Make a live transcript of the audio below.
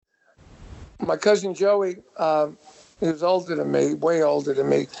My cousin Joey, he was older than me, way older than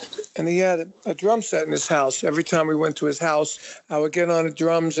me, and he had a drum set in his house. Every time we went to his house, I would get on the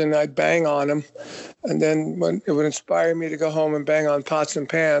drums and I'd bang on them, and then when it would inspire me to go home and bang on pots and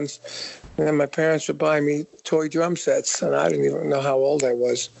pans. And then my parents would buy me toy drum sets, and I didn't even know how old I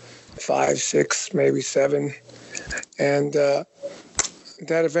was, 5, 6, maybe 7, and that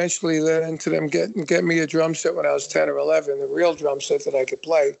eventually led into them get me a drum set when I was 10 or 11, a real drum set that I could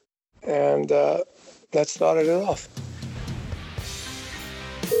play, and that started it off.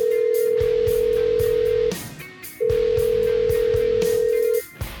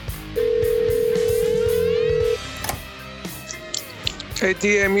 Hey,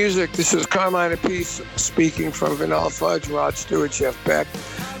 DA Music, this is Carmine Appice speaking from Vanilla Fudge, Rod Stewart, Jeff Beck,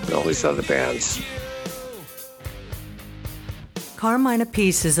 and all these other bands. Carmine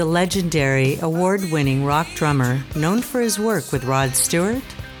Appice is a legendary, award-winning rock drummer known for his work with Rod Stewart,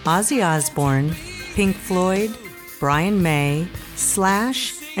 Ozzy Osbourne, Pink Floyd, Brian May,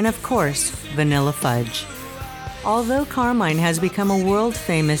 Slash, and of course, Vanilla Fudge. Although Carmine has become a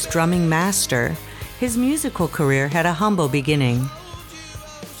world-famous drumming master, his musical career had a humble beginning.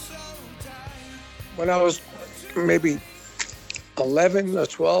 When I was maybe 11 or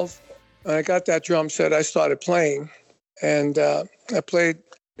 12, when I got that drum set, I started playing. And I played,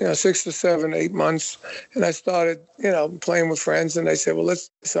 6 to 7, 8 months. And I started, playing with friends. And they said, well,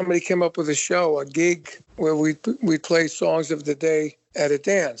 somebody came up with a gig where we'd play songs of the day at a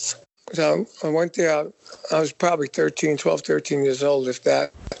dance. So I went there. I was probably 12, 13 years old, if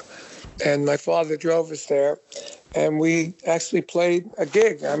that. And my father drove us there. And we actually played a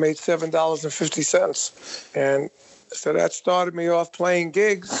gig. I made $7.50. And so that started me off playing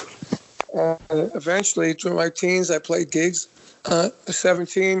gigs. Eventually, through my teens, I played gigs.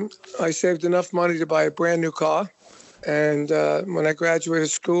 17, I saved enough money to buy a brand new car. And when I graduated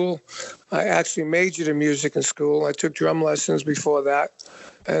school, I actually majored in music in school. I took drum lessons before that.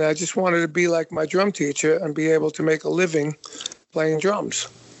 And I just wanted to be like my drum teacher and be able to make a living playing drums.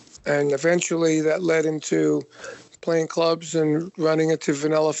 And eventually that led into playing clubs and running into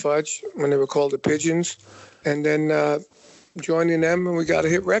Vanilla Fudge when they were called the Pigeons. And then joining them, and we got a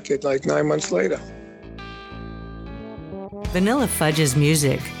hit record like 9 months later. Vanilla Fudge's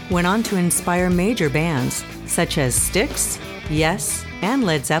music went on to inspire major bands such as Styx, Yes, and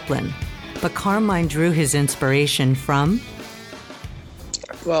Led Zeppelin. But Carmine drew his inspiration from?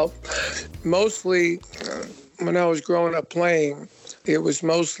 Well, mostly when I was growing up playing, it was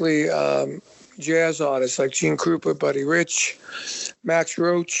mostly jazz artists like Gene Krupa, Buddy Rich, Max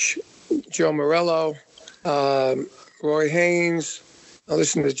Roach, Joe Morello, Roy Haynes. I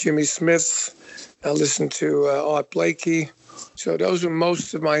listened to Jimmy Smith. I listened to Art Blakey. So those were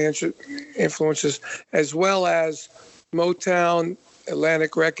most of my influences, as well as Motown,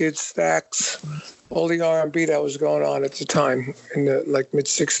 Atlantic Records, Stax, all the R&B that was going on at the time in the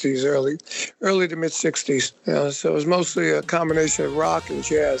mid-'60s, early to mid-'60s. So it was mostly a combination of rock and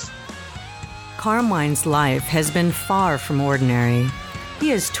jazz. Carmine's life has been far from ordinary. He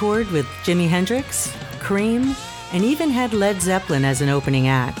has toured with Jimi Hendrix, Cream, and even had Led Zeppelin as an opening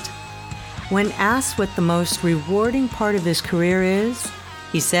act. When asked what the most rewarding part of his career is,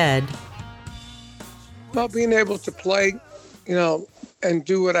 he said, well, being able to play, and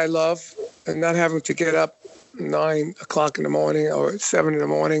do what I love and not having to get up 9 o'clock in the morning or 7 in the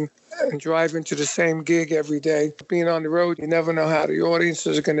morning and drive into the same gig every day. Being on the road, you never know how the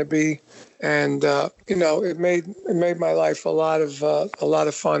audiences are going to be. And, it made my life a lot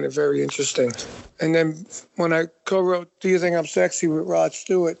of fun and very interesting. And then when I co-wrote Do You Think I'm Sexy with Rod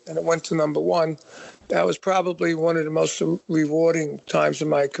Stewart, and it went to #1, that was probably one of the most rewarding times in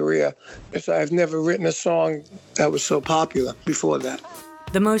my career, because I've never written a song that was so popular before that.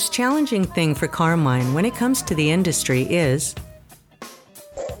 The most challenging thing for Carmine when it comes to the industry is?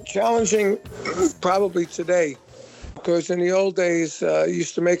 Challenging probably today, because in the old days, you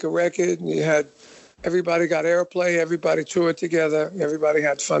used to make a record and you had everybody got airplay, everybody toured together, everybody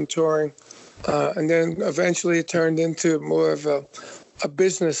had fun touring. And then eventually it turned into more of a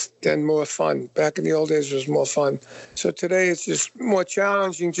business than more fun. Back in the old days, it was more fun. So today it's just more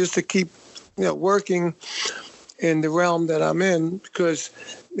challenging just to keep, working in the realm that I'm in, because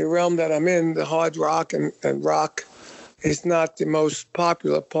the realm that I'm in, the hard rock and rock, is not the most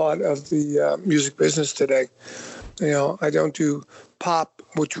popular part of the music business today. I don't do pop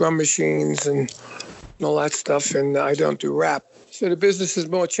with drum machines and all that stuff, and I don't do rap. So the business is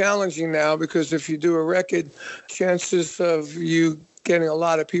more challenging now, because if you do a record, chances of you getting a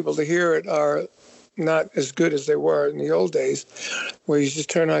lot of people to hear it are not as good as they were in the old days, where you just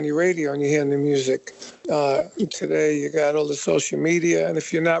turn on your radio and you hear the music. Today, you got all the social media, and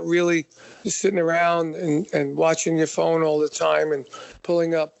if you're not really just sitting around and watching your phone all the time and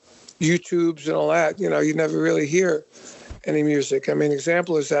pulling up YouTubes and all that, you never really hear any music. I mean,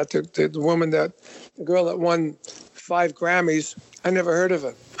 example is that the girl that won 5 Grammys, I never heard of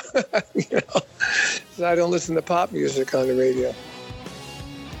her. So I don't listen to pop music on the radio.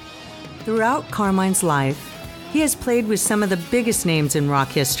 Throughout Carmine's life, he has played with some of the biggest names in rock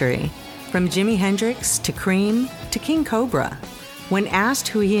history, from Jimi Hendrix to Cream to King Cobra. When asked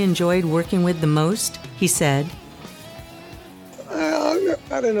who he enjoyed working with the most, he said,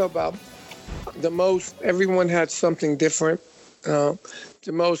 I don't know about the most. Everyone had something different. The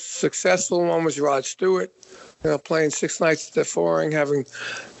most successful one was Rod Stewart, playing 6 nights at the Foring,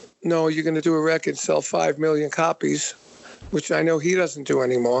 you're going to do a record, sell 5 million copies, which I know he doesn't do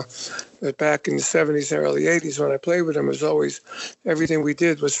anymore. But back in the 70s and early 80s, when I played with him, it was always, everything we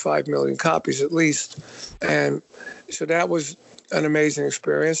did was 5 million copies at least. And so that was an amazing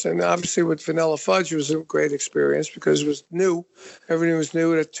experience. And obviously with Vanilla Fudge, it was a great experience because it was new. Everything was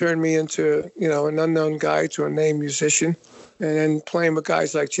new. It turned me into, an unknown guy to a named musician. And then playing with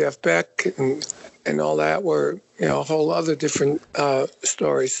guys like Jeff Beck and all that were, a whole other different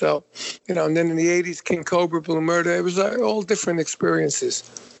story. So, and then in the 80s, King Cobra, Blue Murder, it was all different experiences,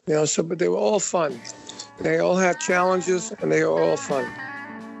 but they were all fun. They all had challenges, and they were all fun.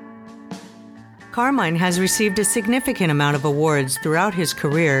 Carmine has received a significant amount of awards throughout his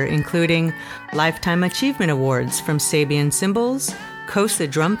career, including Lifetime Achievement Awards from Sabian Cymbals, COSA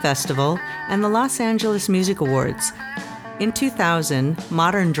Drum Festival, and the Los Angeles Music Awards. In 2000,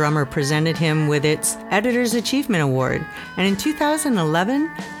 Modern Drummer presented him with its Editor's Achievement Award, and in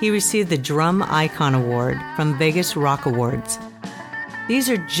 2011, he received the Drum Icon Award from Vegas Rock Awards. These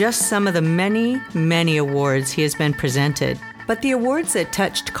are just some of the many, many awards he has been presented, but the awards that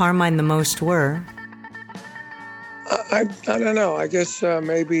touched Carmine the most were... I don't know. I guess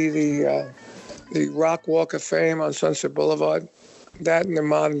maybe the Rock Walk of Fame on Sunset Boulevard. That and the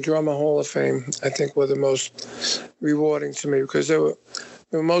Modern Drummer Hall of Fame, I think, were the most rewarding to me because they were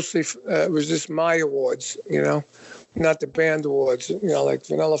mostly, it was just my awards, not the band awards. Like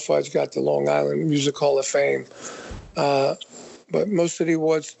Vanilla Fudge got the Long Island Music Hall of Fame. But most of the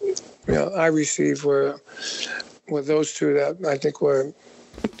awards, I received were those two that I think were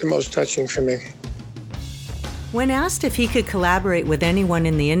the most touching for me. When asked if he could collaborate with anyone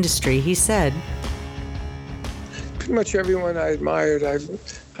in the industry, he said, pretty much everyone I admired,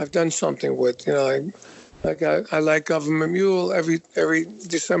 I've done something with. I like Government Mule. Every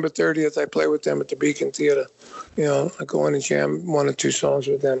December 30th, I play with them at the Beacon Theater. I go in and jam 1 or 2 songs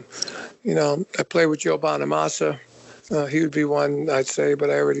with them. I play with Joe Bonamassa. He would be one, I'd say, but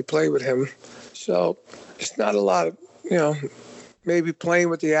I already played with him. So it's not a lot of, maybe playing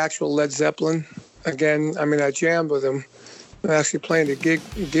with the actual Led Zeppelin. Again, I jammed with him. Actually playing the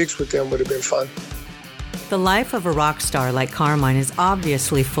gigs with them would have been fun. The life of a rock star like Carmine is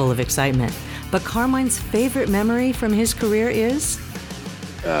obviously full of excitement, but Carmine's favorite memory from his career is?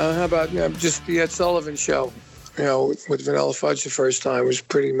 How about just the Ed Sullivan Show, with Vanilla Fudge the first time. It was a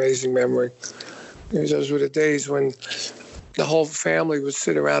pretty amazing memory. Those were the days when the whole family would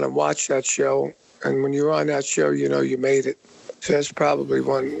sit around and watch that show, and when you were on that show, you made it. So that's probably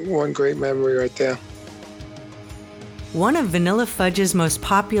one great memory right there. One of Vanilla Fudge's most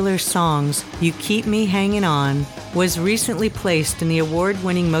popular songs, You Keep Me Hanging On, was recently placed in the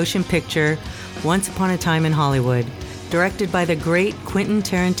award-winning motion picture Once Upon a Time in Hollywood, directed by the great Quentin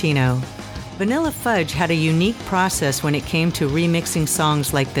Tarantino. Vanilla Fudge had a unique process when it came to remixing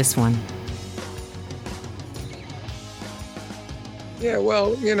songs like this one. Yeah,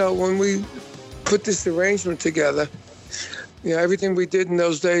 well, when we put this arrangement together, everything we did in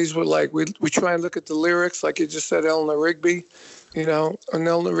those days were like, we try and look at the lyrics, like you just said, Eleanor Rigby. When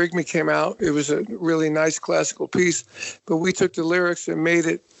Eleanor Rigby came out, it was a really nice classical piece, but we took the lyrics and made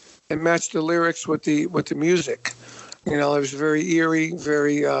it and matched the lyrics with the music. It was very eerie,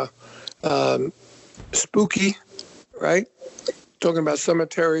 very spooky, right? Talking about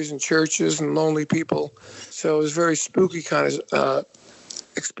cemeteries and churches and lonely people. So it was very spooky kind of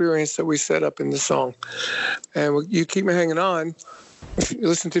experience that we set up in the song. And You Keep Me Hanging On, if you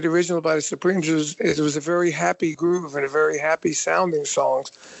listen to the original by the Supremes, it was a very happy groove and a very happy sounding song,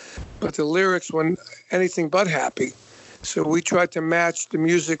 but the lyrics were anything but happy. So we tried to match the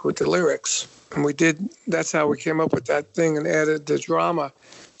music with the lyrics, and that's how we came up with that thing and added the drama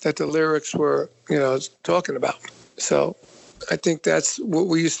that the lyrics were, talking about. So I think that's what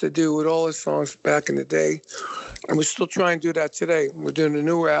we used to do with all the songs back in the day. And we still try and do that today. We're doing a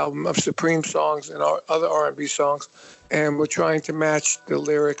newer album of Supreme songs and our other R&B songs. And we're trying to match the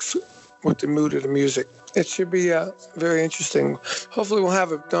lyrics with the mood of the music. It should be very interesting. Hopefully we'll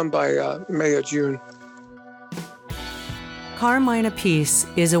have it done by May or June. Carmine Appice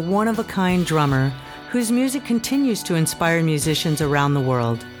is a one-of-a-kind drummer whose music continues to inspire musicians around the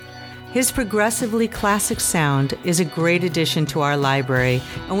world. His progressively classic sound is a great addition to our library,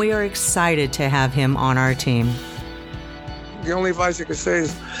 and we are excited to have him on our team. The only advice I could say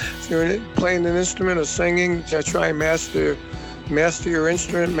is if you're playing an instrument or singing, try and master your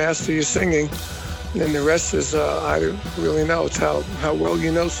instrument, master your singing. And the rest is, I don't really know. It's how well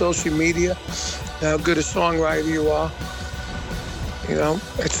you know social media, how good a songwriter you are. You know,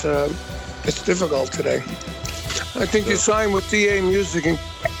 it's difficult today. I think you sign with DA Music and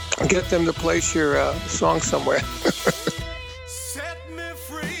get them to place your song somewhere.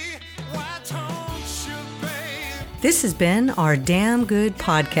 This has been our Damn Good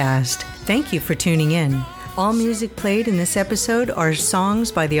podcast. Thank you for tuning in. All music played in this episode are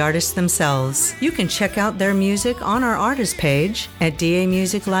songs by the artists themselves. You can check out their music on our artist page at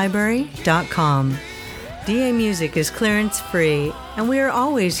damusiclibrary.com. DA Music is clearance free, and we are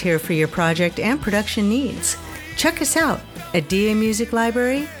always here for your project and production needs. Check us out at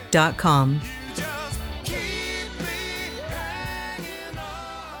damusiclibrary.com.